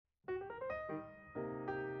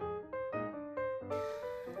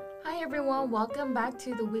everyone, welcome back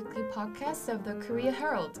to the weekly podcast of the Korea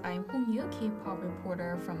Herald. I'm Hong Yu, K-pop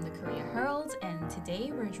reporter from the Korea Herald, and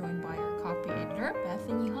today we're joined by our copy editor,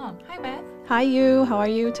 Bethany Hong. Hi, Beth. Hi, you. How are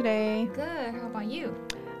you today? Good. How about you?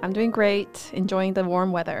 I'm doing great. Enjoying the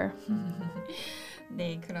warm weather.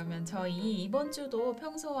 네, 그러면 저희 이번 주도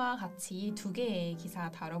평소와 같이 두 개의 기사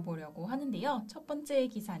다뤄보려고 하는데요. 첫 번째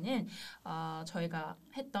기사는 저희가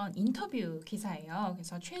했던 인터뷰 기사예요.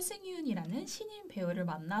 그래서 최승윤이라는 신인 배우를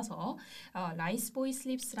만나서 라이스보이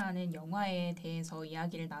슬립스'라는 영화에 대해서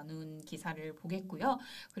이야기를 나눈 기사를 보겠고요.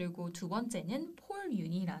 그리고 두 번째는 폴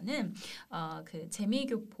윤이라는 그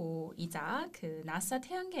재미교포이자 그 나사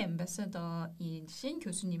태양계 앰베서더이신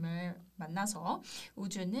교수님을 만나서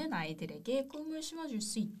우주는 아이들에게 꿈을 심어줄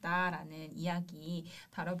수 있다라는 이야기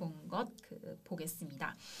다뤄본 것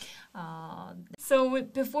보겠습니다. So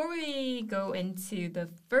before we go into the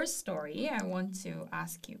first story, I want to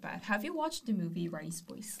ask you, Beth, have you watched the movie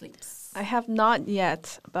Laisboy Sleeps? I have not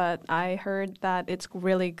yet, but I heard that it's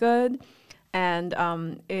really good. And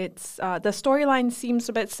it's the storyline seems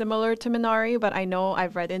a bit similar to Minari, but I know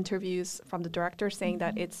I've read interviews from the director saying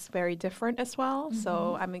that it's very different as well.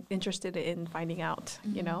 So I'm interested in finding out,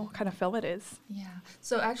 what kind of film it is. Yeah.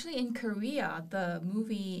 So actually in Korea, the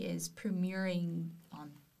movie is premiering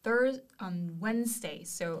on Wednesday.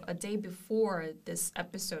 So a day before this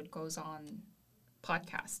episode goes on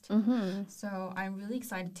podcast. So I'm really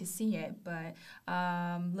excited to see it, but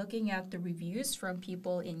looking at the reviews from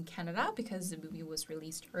people in Canada, because the movie was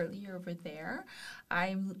released earlier over there,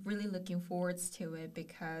 I'm really looking forward to it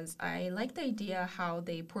because I like the idea how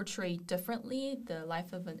they portray differently the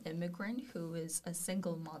life of an immigrant who is a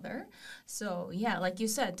single mother. So yeah, like you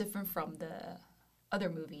said, different from the other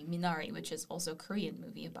movie, Minari, which is also a Korean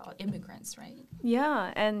movie about immigrants, right?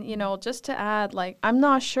 Yeah, and just to add, I'm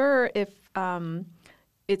not sure if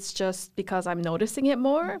it's just because I'm noticing it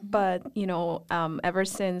more, but ever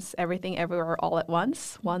since Everything Everywhere All at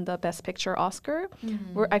Once won the Best Picture Oscar,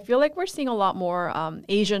 I feel like we're seeing a lot more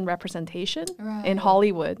Asian representation in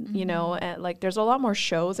Hollywood. And there's a lot more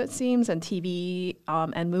shows, it seems, and TV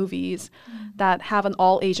and movies that have an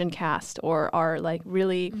all Asian cast or are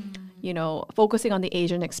really focusing on the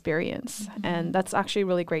Asian experience. And that's actually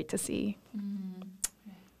really great to see.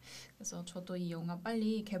 그래서 저도 이 영화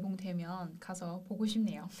빨리 개봉되면 가서 보고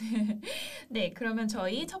싶네요. 네, 그러면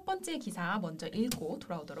저희 첫 번째 기사 먼저 읽고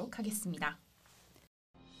돌아오도록 하겠습니다.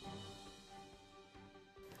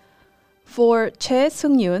 For Choi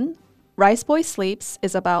Seung-yoon, Laisboy Sleeps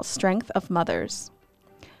is about strength of mothers.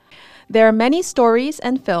 There are many stories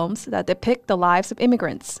and films that depict the lives of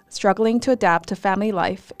immigrants struggling to adapt to family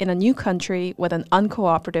life in a new country with an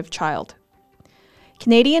uncooperative child.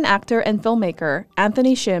 Canadian actor and filmmaker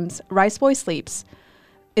Anthony Shim's Laisboy Sleeps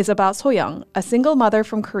is about So-young, a single mother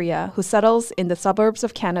from Korea who settles in the suburbs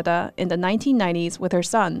of Canada in the 1990s with her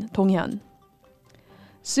son, Dong-hyun.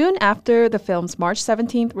 Soon after the film's March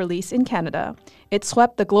 17th release in Canada, it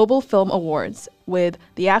swept the Global Film Awards, with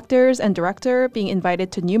the actors and director being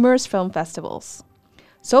invited to numerous film festivals.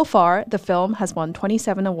 So far, the film has won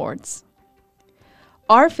 27 awards.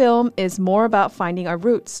 Our film is more about finding our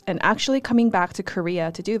roots and actually coming back to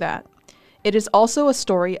Korea to do that. It is also a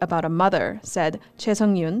story about a mother, said Choi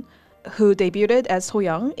Seung-yoon, who debuted as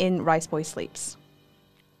So-young in Laisboy Sleeps.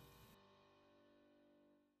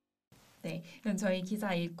 네, 그럼 저희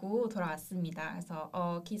기사 읽고 돌아왔습니다.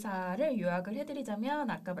 그래서 기사를 요약을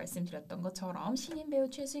해드리자면 아까 말씀드렸던 것처럼 신인 배우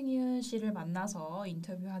최승윤 씨를 만나서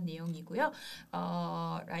인터뷰한 내용이고요.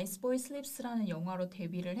 라이스보이 슬립스라는 영화로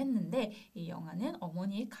데뷔를 했는데 이 영화는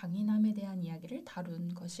어머니의 강인함에 대한 이야기를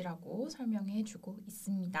다룬 것이라고 설명해주고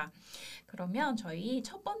있습니다. 그러면 저희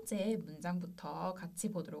첫 번째 문장부터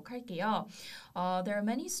같이 보도록 할게요. There are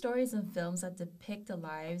many stories and films that depict the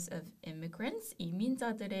lives of immigrants.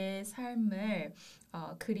 이민자들의 삶을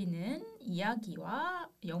그리는 이야기와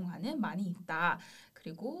영화는 많이 있다.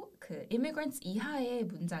 그리고 그 immigrants 이하의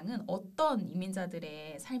문장은 어떤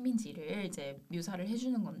이민자들의 삶인지를 이제 묘사를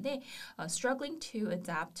해주는 건데 struggling to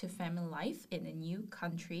adapt to family life in a new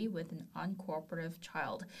country with an uncooperative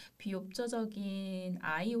child. 비협조적인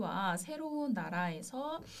아이와 새로운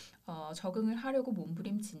나라에서 적응을 하려고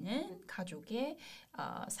몸부림치는 가족의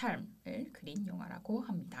삶을 그린 영화라고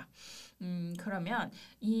합니다. 그러면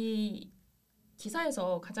이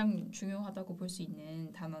기사에서 가장 중요하다고 볼 수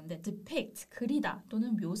있는 단어인데 depict, 그리다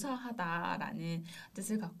또는 묘사하다라는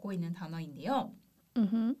뜻을 갖고 있는 단어인데요.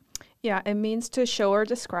 Yeah, it means to show or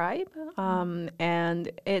describe.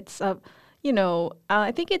 And it's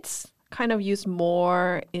I think it's kind of used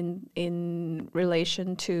more in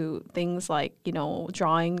relation to things like,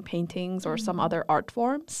 drawing, paintings, or some other art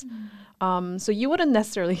forms. So you wouldn't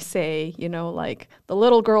necessarily say, like the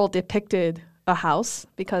little girl depicted a house,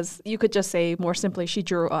 because you could just say more simply she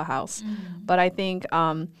drew a house. But I think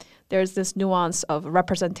there's this nuance of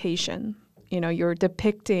representation. You're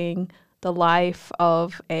depicting the life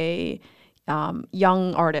of a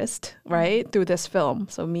young artist, right, through this film.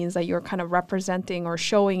 So it means that you're kind of representing or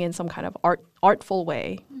showing in some kind of artful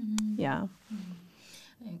way. Yeah.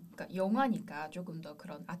 그러니까 영화니까 조금 더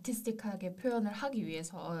그런 아티스틱하게 표현을 하기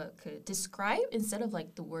위해서 그 describe instead of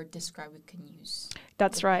like the word describe we can use.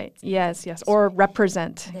 That's right. Yes. Or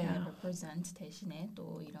represent. 네, Yeah. represent 대신에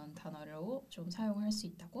또 이런 단어로 좀 사용할 수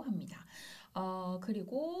있다고 합니다.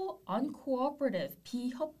 그리고 uncooperative,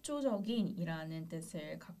 비협조적인이라는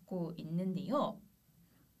뜻을 갖고 있는데요.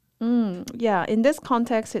 Yeah, in this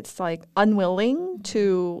context, it's like unwilling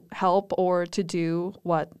to help or to do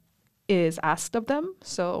what is asked of them.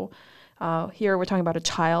 So here we're talking about a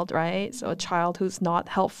child, right? So a child who's not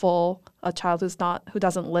helpful, a child who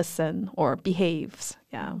doesn't listen or behaves.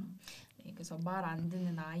 Yeah. 네, 그래서 말 안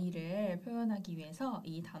듣는 아이를 표현하기 위해서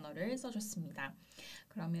이 단어를 써줬습니다.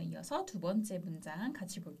 그러면 이어서 두 번째 문장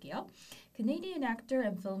같이 볼게요. Canadian actor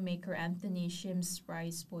and filmmaker Anthony Shim's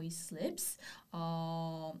라이스보이 슬립스.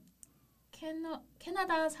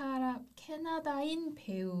 캐나다인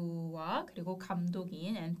배우와 그리고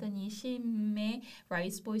감독인 앤서니 심의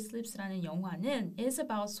라이스보이 슬립스라는 영화는 is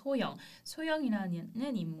about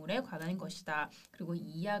소영이라는 인물에 관한 것이다. 그리고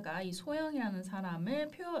이야가 이 소영이라는 사람을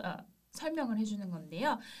설명을 해주는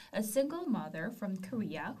건데요. A single mother from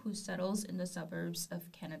Korea who settles in the suburbs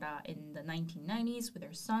of Canada in the 1990s with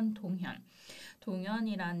her son 동현.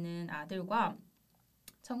 동현이라는 아들과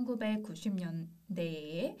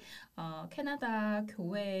 1990년대에 캐나다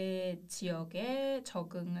교외 지역에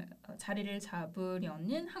자리를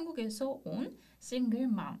잡으려는 한국에서 온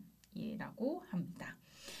싱글맘이라고 합니다.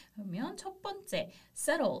 그러면 첫 번째,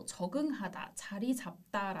 settle, 적응하다, 자리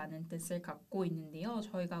잡다라는 뜻을 갖고 있는데요.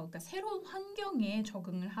 저희가 그러니까 새로운 환경에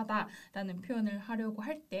적응을 하다라는 표현을 하려고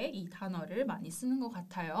할 때 이 단어를 많이 쓰는 것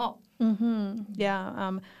같아요.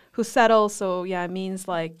 Yeah. Who settle, so yeah, it means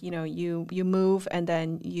like, you move and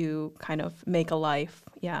then you kind of make a life.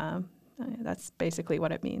 Yeah. That's basically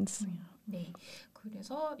what it means. 네.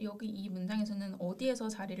 그래서 여기 이 문장에서는 어디에서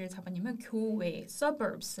자리를 잡았냐면 교외,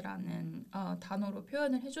 suburbs라는 단어로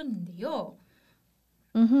표현을 해줬는데요.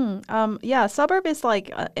 Yeah, suburb is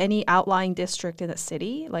like any outlying district in a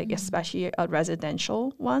city, like especially a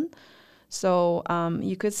residential one. So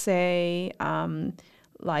you could say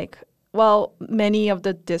many of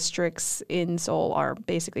the districts in Seoul are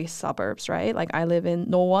basically suburbs, right? Like I live in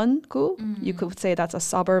Nowon-gu. You could say that's a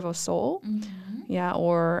suburb of Seoul. Yeah,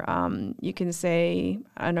 or you can say,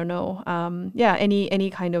 I don't know, any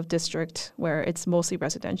kind of district where it's mostly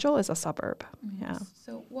residential is a suburb. Yeah.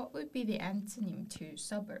 So what would be the antonym to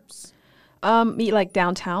suburbs? Like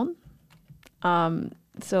downtown.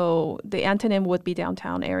 So the antonym would be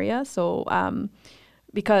downtown area. So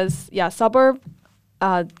because, suburb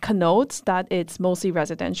connotes that it's mostly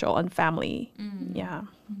residential and family. Yeah.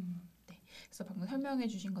 그래서 방금 설명해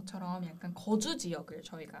주신 것처럼 약간 거주 지역을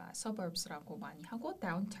저희가 suburbs라고 많이 하고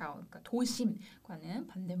downtown, 그러니까 도심과는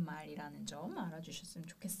반대말이라는 점 알아주셨으면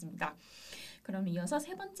좋겠습니다. 그럼 이어서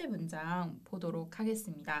세 번째 문장 보도록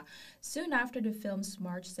하겠습니다. Soon after the film's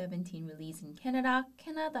March 17 release in Canada,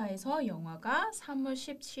 캐나다에서 영화가 3월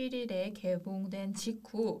 17일에 개봉된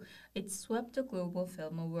직후 it swept the Global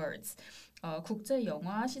Film Awards. 국제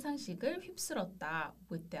영화 시상식을 휩쓸었다.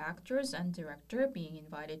 With the actors and director being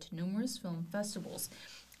invited to numerous film festivals.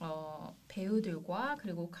 배우들과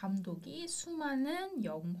그리고 감독이 수많은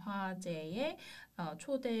영화제에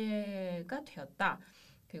초대가 되었다.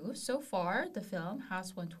 그리고 so far the film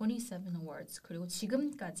has won 27 awards. 그리고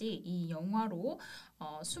지금까지 이 영화로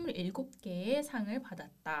 27개의 상을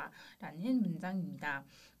받았다라는 문장입니다.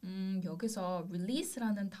 여기서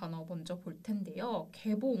release라는 단어 먼저 볼 텐데요.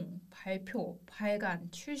 개봉, 발표, 발간,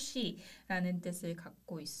 출시라는 뜻을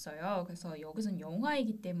갖고 있어요. 그래서 여기서는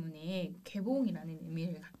영화이기 때문에 개봉이라는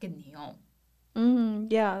의미를 갖겠네요.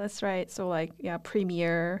 Yeah, that's right. So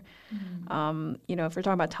premiere. If we're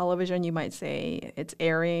talking about television, you might say it's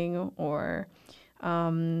airing, or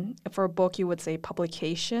for a book, you would say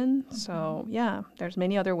publication. So there's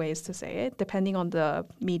many other ways to say it depending on the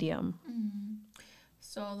medium.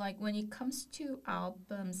 So when it comes to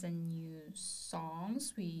albums and new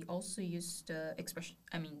songs, we also use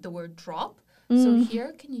the word drop. So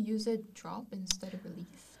here, can you use it drop instead of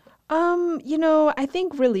release? I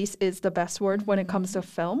think release is the best word when it comes to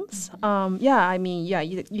films.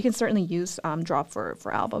 You can certainly use drop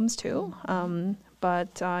for albums too.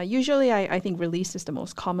 But usually I think release is the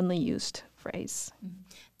most commonly used phrase.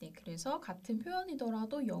 네, 그래서 같은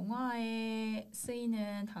표현이더라도 영화에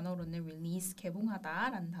쓰이는 단어로는 release,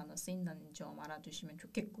 개봉하다라는 단어 쓰인다는 점 알아두시면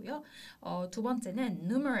좋겠고요. 두 번째는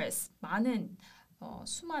numerous, 많은,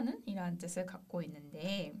 수많은이라는 뜻을 갖고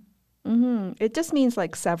있는데 It just means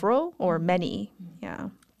like several or many. Yeah.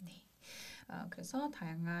 네. 그래서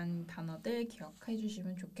다양한 단어들 기억해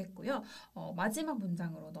주시면 좋겠고요. 마지막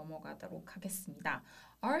문장으로 넘어가도록 하겠습니다.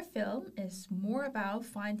 Our film is more about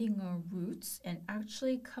finding our roots and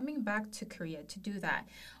actually coming back to Korea to do that.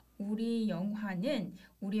 우리 영화는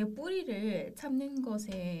우리의 뿌리를 찾는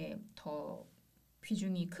것에 더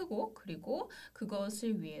비중이 크고 그리고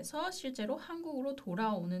그것을 위해서 실제로 한국으로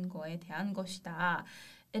돌아오는 거에 대한 것이다.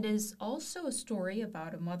 It is also a story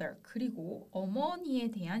about a mother. 그리고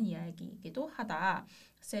어머니에 대한 이야기이기도 하다.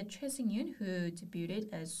 Said 최승윤, who debuted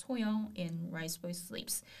as 소영 in 라이스보이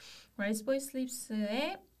슬립스. 라이스보이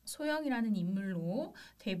슬립스의 소영이라는 인물로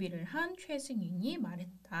데뷔를 한 최승윤이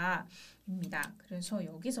말했다. 입니다. 그래서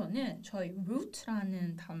여기서는 저희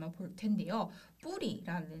root라는 단어 볼 텐데요.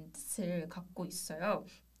 뿌리라는 뜻을 갖고 있어요.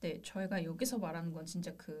 네, 저희가 여기서 말하는 건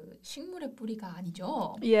진짜 그 식물의 뿌리가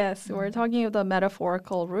아니죠. Yes, we're talking about the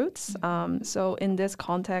metaphorical roots. So in this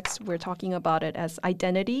context, we're talking about it as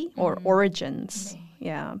identity or origins. 네.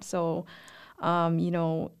 Yeah, so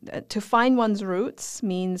to find one's roots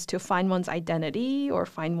means to find one's identity or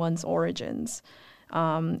find one's origins.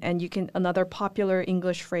 And another popular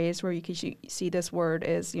English phrase where you can see this word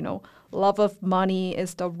is, love of money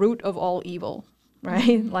is the root of all evil.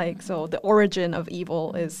 Right? Like, so the origin of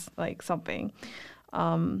evil is like something.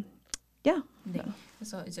 Yeah. 네.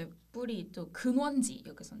 그래서 이제 뿌리 또 근원지,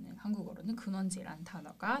 여기서는 한국어로는 근원지라는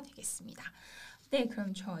단어가 되겠습니다. 네,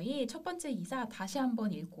 그럼 저희 첫 번째 기사 다시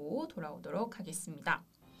한번 읽고 돌아오도록 하겠습니다.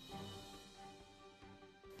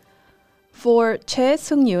 For Choi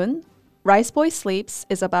Seung-yoon, Rice Boy Sleeps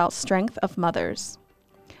is about strength of mothers.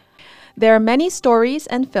 There are many stories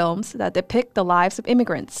and films that depict the lives of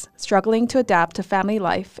immigrants struggling to adapt to family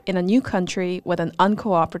life in a new country with an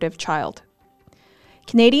uncooperative child.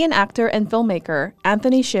 Canadian actor and filmmaker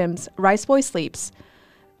Anthony Shim's Rice Boy Sleeps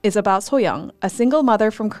is about So-young, a single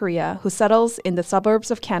mother from Korea who settles in the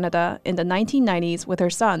suburbs of Canada in the 1990s with her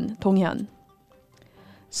son, Dong-hyun.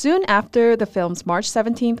 Soon after the film's March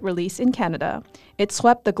 17th release in Canada, it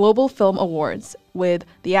swept the Global Film Awards, with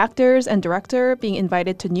the actors and director being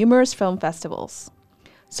invited to numerous film festivals.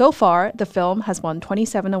 So far, the film has won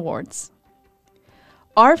 27 awards.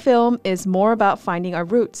 Our film is more about finding our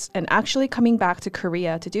roots and actually coming back to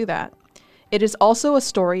Korea to do that. It is also a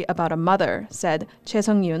story about a mother, said Choi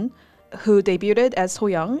Seung-yoon, who debuted as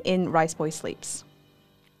So-young in Rice Boy Sleeps.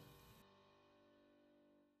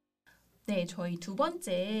 네, 저희 두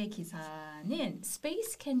번째 기사는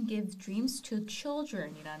Space Can Give Dreams to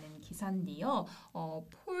Children이라는 기사인데요.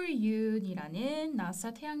 폴 윤이라는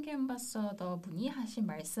나사 태양계 앰바서더 분이 하신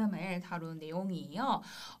말씀을 다룬 내용이에요.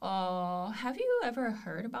 Have you ever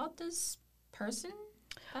heard about this person?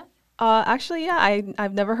 Actually, yeah,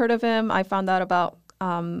 I've never heard of him. I found out about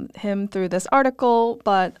him through this article,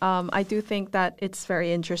 but I do think that it's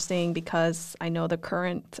very interesting because I know the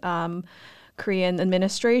current Korean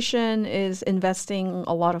administration is investing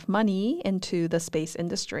a lot of money into the space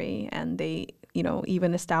industry, and they,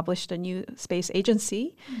 even established a new space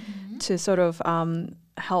agency to sort of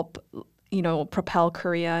help, propel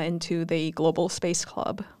Korea into the global space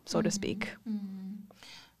club, so to speak.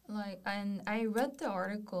 And I read the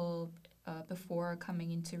article before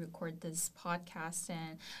coming in to record this podcast,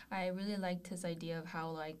 and I really liked his idea of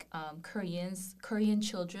how Korean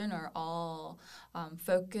children are all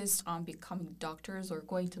focused on becoming doctors or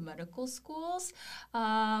going to medical schools.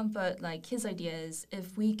 But his idea is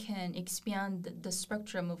if we can expand the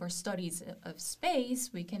spectrum of our studies of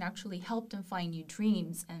space, we can actually help them find new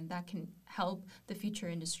dreams, and that can help the future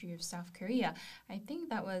industry of South Korea. I think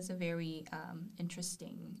that was a very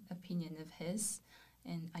interesting opinion of his.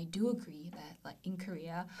 And I do agree that in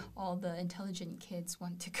Korea, all the intelligent kids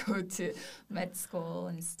want to go to med school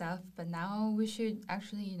and stuff. But now we should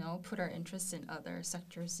actually, put our interest in other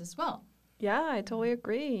sectors as well. Yeah, I totally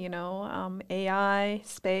agree. AI,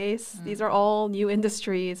 space, these are all new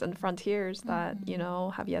industries and frontiers that,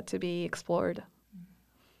 have yet to be explored.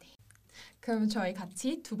 그럼 저희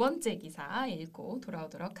같이 두 번째 기사 읽고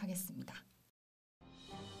돌아오도록 하겠습니다.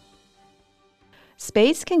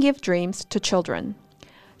 Space can give dreams to children.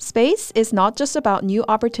 Space is not just about new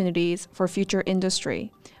opportunities for future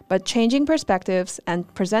industry, but changing perspectives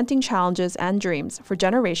and presenting challenges and dreams for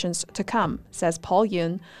generations to come, says Paul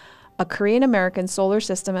Yoon, a Korean-American solar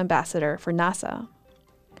system ambassador for NASA.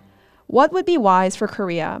 What would be wise for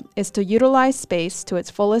Korea is to utilize space to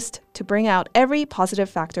its fullest to bring out every positive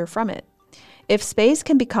factor from it. If space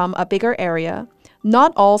can become a bigger area,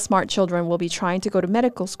 not all smart children will be trying to go to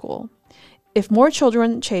medical school. If more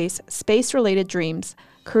children chase space-related dreams,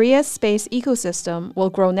 Korea's space ecosystem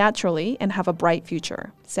will grow naturally and have a bright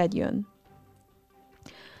future, said Yoon.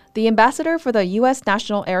 The ambassador for the U.S.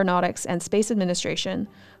 National Aeronautics and Space Administration,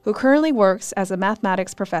 who currently works as a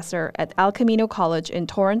mathematics professor at El Camino College in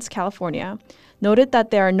Torrance, California, noted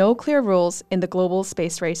that there are no clear rules in the global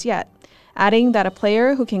space race yet, adding that a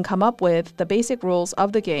player who can come up with the basic rules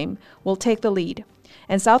of the game will take the lead,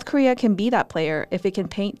 and South Korea can be that player if it can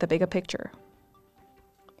paint the bigger picture.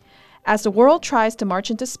 As the world tries to march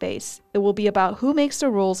into space, it will be about who makes the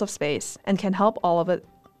rules of space and can help all of it.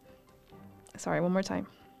 Sorry, one more time.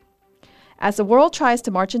 As the world tries to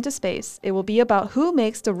march into space, it will be about who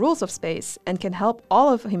makes the rules of space and can help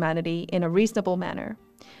all of humanity in a reasonable manner.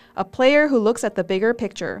 A player who looks at the bigger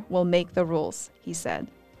picture will make the rules, he said.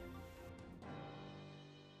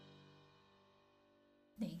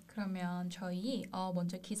 네, 그러면 저희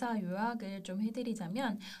먼저 기사 요약을 좀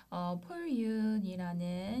해드리자면 폴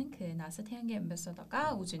윤이라는 그 나사 태양계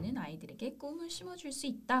앰베서더가 우주는 아이들에게 꿈을 심어줄 수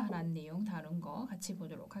있다라는 내용 다룬 거 같이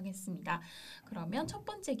보도록 하겠습니다. 그러면 첫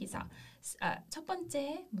번째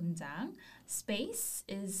문장 Space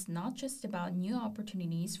is not just about new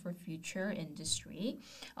opportunities for future industry.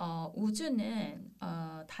 우주는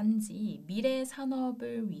단지 미래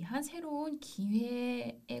산업을 위한 새로운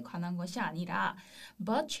기회에 관한 것이 아니라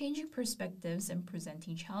but changing perspectives and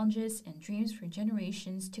presenting challenges and dreams for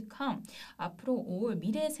generations to come. 앞으로 올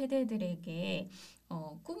미래 세대들에게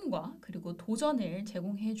꿈과 그리고 도전을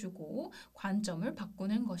제공해주고 관점을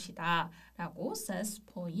바꾸는 것이다 라고 says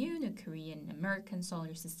Paul Yoon, a Korean American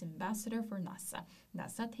Solar System Ambassador for NASA.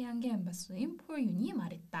 나사 태양계 앰바서더인 폴 윤이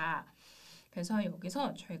말했다. 그래서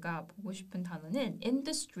여기서 저희가 보고 싶은 단어는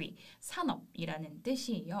industry, 산업이라는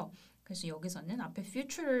뜻이에요. 그래서 여기서는 앞에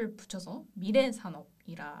future를 붙여서 미래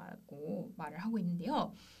산업이라고 말을 하고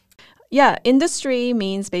있는데요. Yeah, industry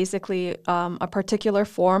means basically a particular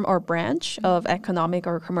form or branch of economic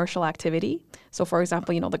or commercial activity. So, for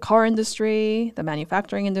example, the car industry, the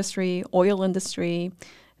manufacturing industry, oil industry.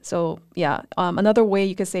 So, yeah, another way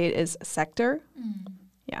you could say it is sector.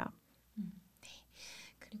 Yeah. 네.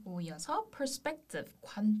 그리고 이어서 perspective,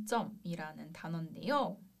 관점이라는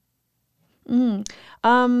단어인데요.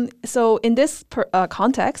 So in this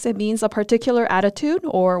context, it means a particular attitude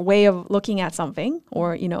or way of looking at something,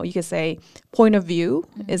 or you could say point of view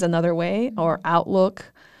is another way, or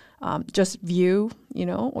outlook, just view,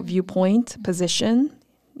 or viewpoint, position,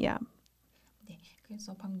 yeah. 네,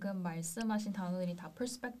 그래서 방금 말씀하신 단어들이 다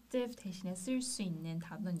perspective 대신에 쓸 수 있는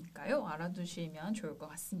단어니까요. 알아두시면 좋을 것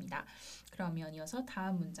같습니다. 그러면 이어서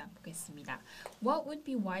다음 문장 보겠습니다. What would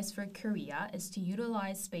be wise for Korea is to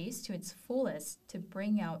utilize space to its fullest to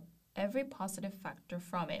bring out every positive factor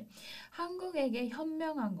from it. 한국에게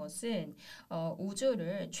현명한 것은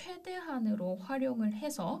우주를 최대한으로 활용을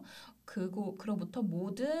해서 그로부터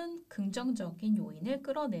모든 긍정적인 요인을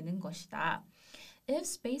끌어내는 것이다. If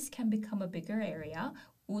space can become a bigger area,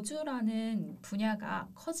 우주라는 분야가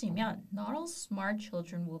커지면 not all smart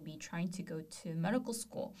children will be trying to go to medical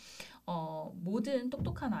school. 모든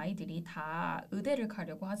똑똑한 아이들이 다 의대를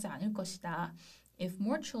가려고 하지 않을 것이다. If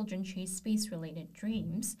more children chase space-related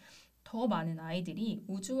dreams, 더 많은 아이들이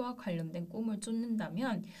우주와 관련된 꿈을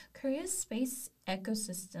쫓는다면 Korea's space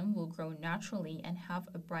ecosystem will grow naturally and have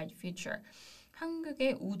a bright future.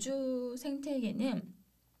 한국의 우주 생태계는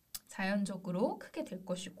자연적으로 크게 될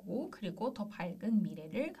것이고 그리고 더 밝은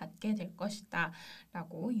미래를 갖게 될 것이다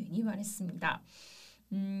라고 윤이 말했습니다.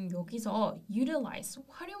 여기서 utilize,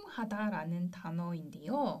 활용하다라는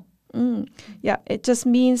단어인데요. Yeah, it just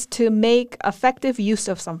means to make effective use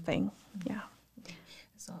of something. Yeah.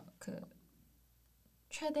 그래서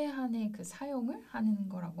최대한의 사용을 하는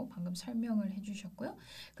거라고 방금 설명을 해주셨고요.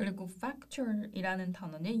 그리고 factor이라는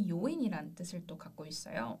단어는 요인이라는 뜻을 또 갖고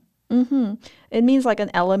있어요. It means like an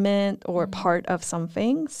element or part of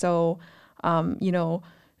something. So,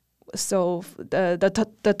 so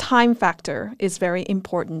the time factor is very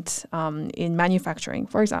important in manufacturing.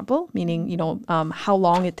 For example, meaning how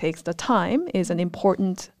long it takes. The time is an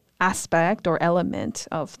important aspect or element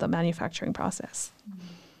of the manufacturing process.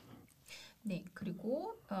 네,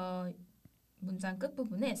 그리고 문장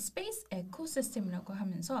끝부분에 스페이스 에코시스템이라고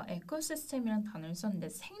하면서 에코시스템이라는 단어를 썼는데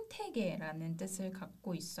생태계라는 뜻을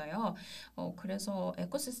갖고 있어요. 그래서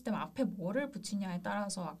에코시스템 앞에 뭐를 붙이냐에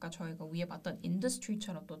따라서 아까 저희가 위에 봤던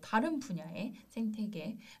인더스트리처럼 또 다른 분야의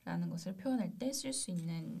생태계라는 것을 표현할 때 쓸 수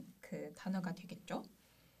있는 그 단어가 되겠죠.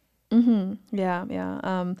 Yeah,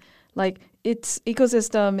 yeah. Like it's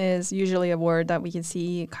ecosystem is usually a word that we can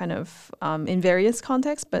see kind of in various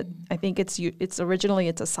contexts, but I think it's originally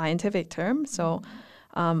it's a scientific term. So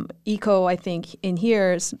eco, I think in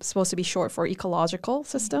here is supposed to be short for ecological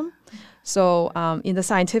system. So in the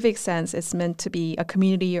scientific sense, it's meant to be a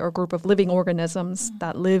community or group of living organisms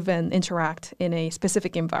that live and interact in a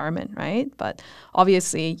specific environment, right? But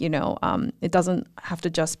obviously, it doesn't have to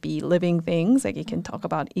just be living things. Like you can talk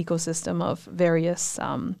about ecosystem of various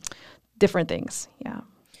different things. Yeah.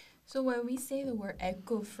 So when we say the word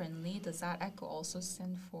eco-friendly, does that eco also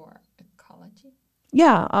stand for ecology?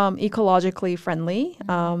 Yeah, ecologically friendly,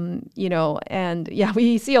 and yeah,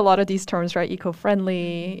 we see a lot of these terms, right?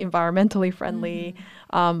 Eco-friendly, environmentally friendly.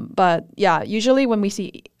 But yeah, usually when we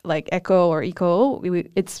see like eco or eco,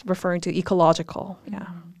 it's referring to ecological. Yeah.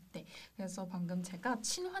 네, 그래서 방금 제가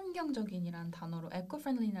친환경적인이라는 단어로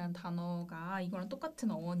eco-friendly라는 단어가 이거랑 똑같은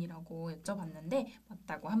어원이라고 여쭤봤는데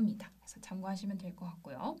맞다고 합니다. 그래서 참고하시면 될 것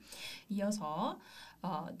같고요. 이어서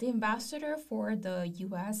the ambassador for the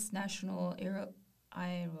U.S. National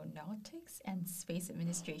Aeronautics and Space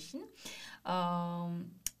Administration,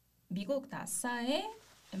 미국 나사의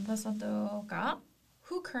엠버서더가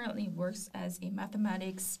who currently works as a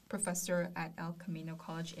mathematics professor at El Camino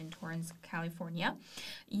College in Torrance, California.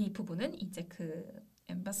 이 부분은 이제 그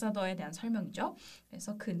엠버서더에 대한 설명이죠.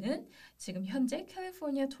 그래서 그는 지금 현재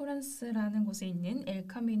캘리포니아 토렌스라는 곳에 있는 엘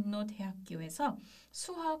카미노 대학교에서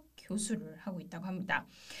수학 교수를 하고 있다고 합니다.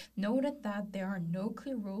 Noted that there are no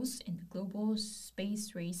clear rules in the global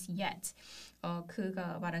space race yet.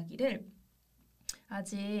 그가 말하기를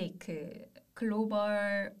아직 그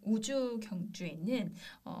글로벌 우주 경주에는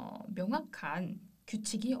명확한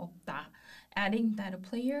규칙이 없다. Adding that a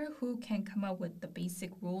player who can come up with the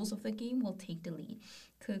basic rules of the game will take the lead.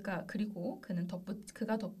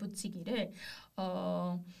 그가 덧붙이기를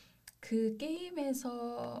그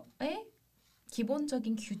게임에서의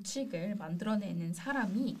기본적인 규칙을 만들어내는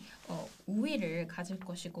사람이 우위를 가질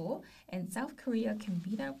것이고, and South Korea can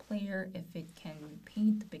be that player if it can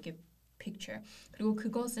paint the bigger picture. 그리고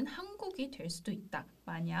그것은 한국이 될 수도 있다.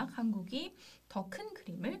 만약 한국이 더 큰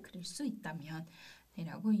그림을 그릴 수 있다면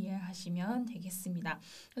라고 이해하시면 되겠습니다.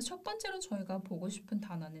 그래서 첫 번째로 저희가 보고 싶은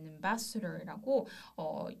단어는 ambassador이라고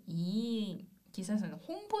이 기사에서는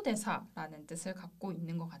홍보대사라는 뜻을 갖고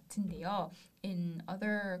있는 것 같은데요. In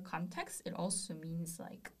other contexts, it also means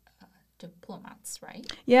like diplomats, right?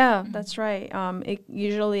 Yeah, that's right. It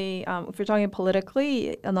usually, if you're talking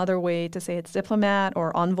politically, another way to say it's diplomat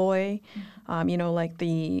or envoy, like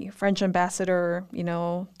the French ambassador,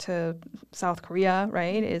 to South Korea,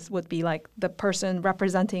 right, would be like the person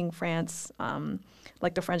representing France,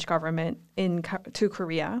 like the French government to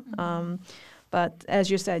Korea. But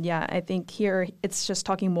as you said, yeah, I think here it's just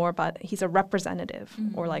talking more about he's a representative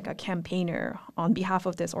or like a campaigner on behalf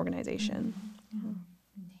of this organization.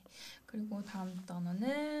 그리고 다음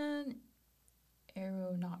단어는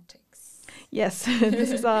aeronautics. Yes,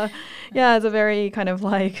 this is it's a very kind of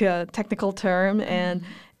like a technical term, and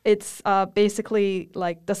it's basically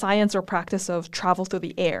like the science or practice of travel through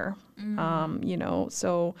the air. In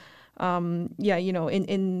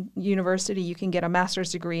university you can get a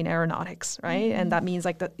master's degree in aeronautics, right? And that means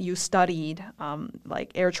like that you studied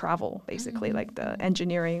like air travel, basically like the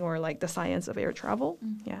engineering or like the science of air travel.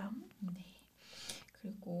 Yeah.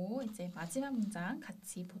 그리고 이제 마지막 문장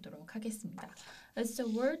같이 보도록 하겠습니다. As the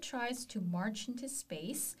world tries to march into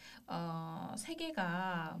space,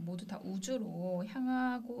 세계가 모두 다 우주로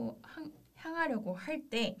향하려고 할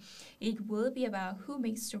때, it will be about who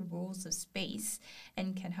makes the rules of space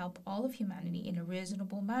and can help all of humanity in a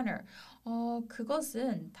reasonable manner.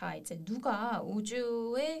 그것은 다 이제 누가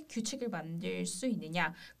우주의 규칙을 만들 수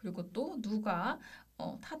있느냐, 그리고 또 누가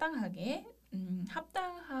타당하게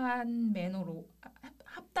합당한 매너로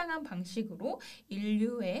합당한 방식으로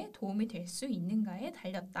인류에 도움이 될 수 있는가에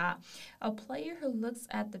달렸다. A player who looks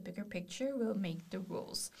at the bigger picture will make the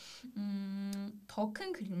rules. 더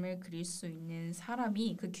큰 그림을 그릴 수 있는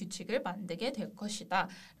사람이 그 규칙을 만들게 될 것이다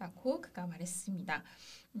라고 그가 말했습니다.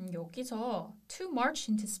 여기서 to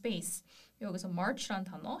march into space, 여기서 march라는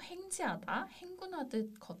단어 행지하다,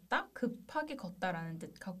 행군하듯 걷다, 급하게 걷다라는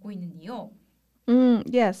뜻 갖고 있는데요.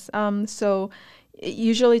 Yes. So it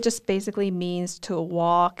usually just basically means to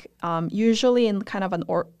walk, usually in kind of an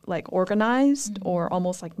organized or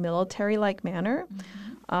almost like military-like manner.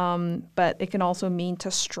 but it can also mean to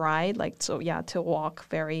stride, like so. Yeah, to walk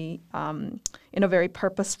very in a very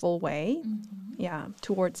purposeful way. Yeah,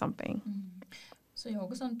 towards something. 그래서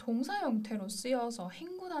여기서는 동사 형태로 쓰여서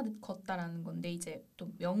행군하듯 걷다라는 건데 이제 또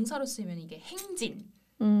명사로 쓰면 이게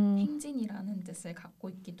행진이라는 뜻을 갖고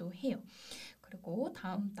있기도 해요. 그리고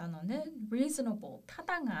다음 단어는 reasonable,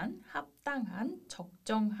 타당한, 합당한,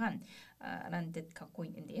 적정한 라는 뜻 갖고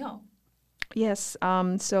있는데요. Yes,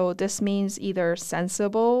 so this means either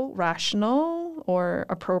sensible, rational, or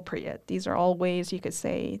appropriate. These are all ways you could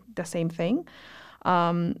say the same thing.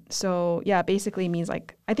 So yeah, basically means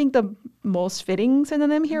like, I think the most fitting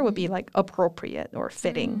synonym here would be like appropriate or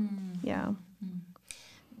fitting. Yeah.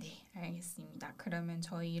 네, 알겠습니다. 그러면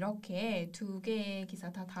저희 이렇게 두 개의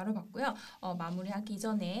기사 다 다뤄봤고요. 마무리하기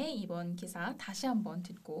전에 이번 기사 다시 한번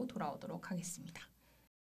듣고 돌아오도록 하겠습니다.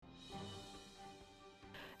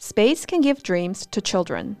 Space can give dreams to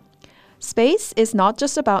children. Space is not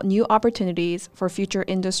just about new opportunities for future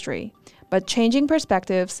industry, but changing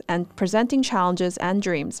perspectives and presenting challenges and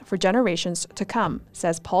dreams for generations to come,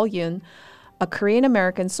 says Paul Yoon, a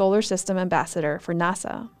Korean-American solar system ambassador for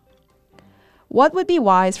NASA. What would be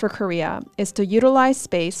wise for Korea is to utilize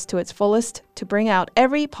space to its fullest to bring out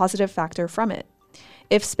every positive factor from it.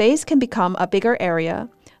 If space can become a bigger area,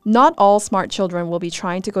 not all smart children will be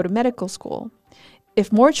trying to go to medical school.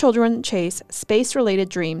 If more children chase space-related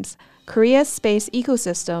dreams, Korea's space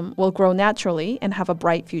ecosystem will grow naturally and have a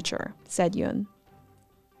bright future, said Yoon.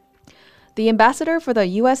 The ambassador for the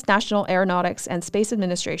U.S. National Aeronautics and Space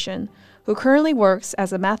Administration, who currently works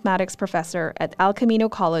as a mathematics professor at El Camino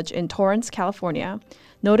College in Torrance, California,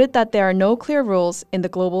 noted that there are no clear rules in the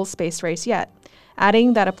global space race yet,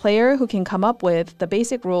 adding that a player who can come up with the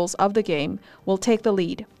basic rules of the game will take the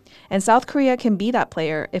lead, and South Korea can be that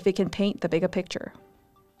player if it can paint the bigger picture.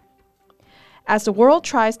 As the world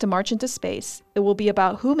tries to march into space, it will be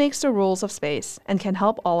about who makes the rules of space and can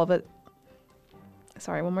help all of it.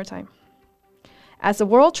 Sorry, one more time. As the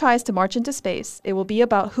world tries to march into space, it will be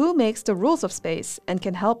about who makes the rules of space and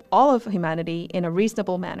can help all of humanity in a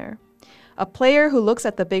reasonable manner. A player who looks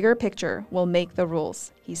at the bigger picture will make the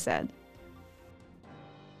rules, he said.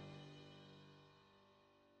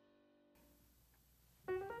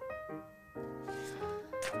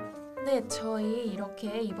 네, 저희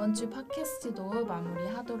이렇게 이번 주 팟캐스트도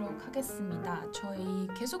마무리하도록 하겠습니다. 저희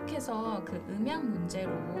계속해서 그 음향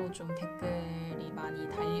문제로 좀 댓글이 많이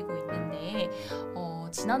달리고 있는데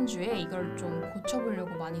지난주에 이걸 좀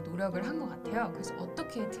고쳐보려고 많이 노력을 한 것 같아요. 그래서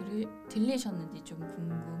어떻게 들리셨는지 좀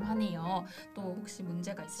궁금하네요. 또 혹시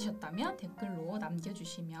문제가 있으셨다면 댓글로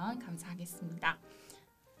남겨주시면 감사하겠습니다.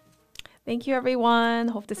 Thank you, everyone.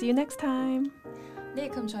 Hope to see you next time. 네,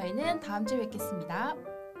 그럼 저희는 다음 주에 뵙겠습니다.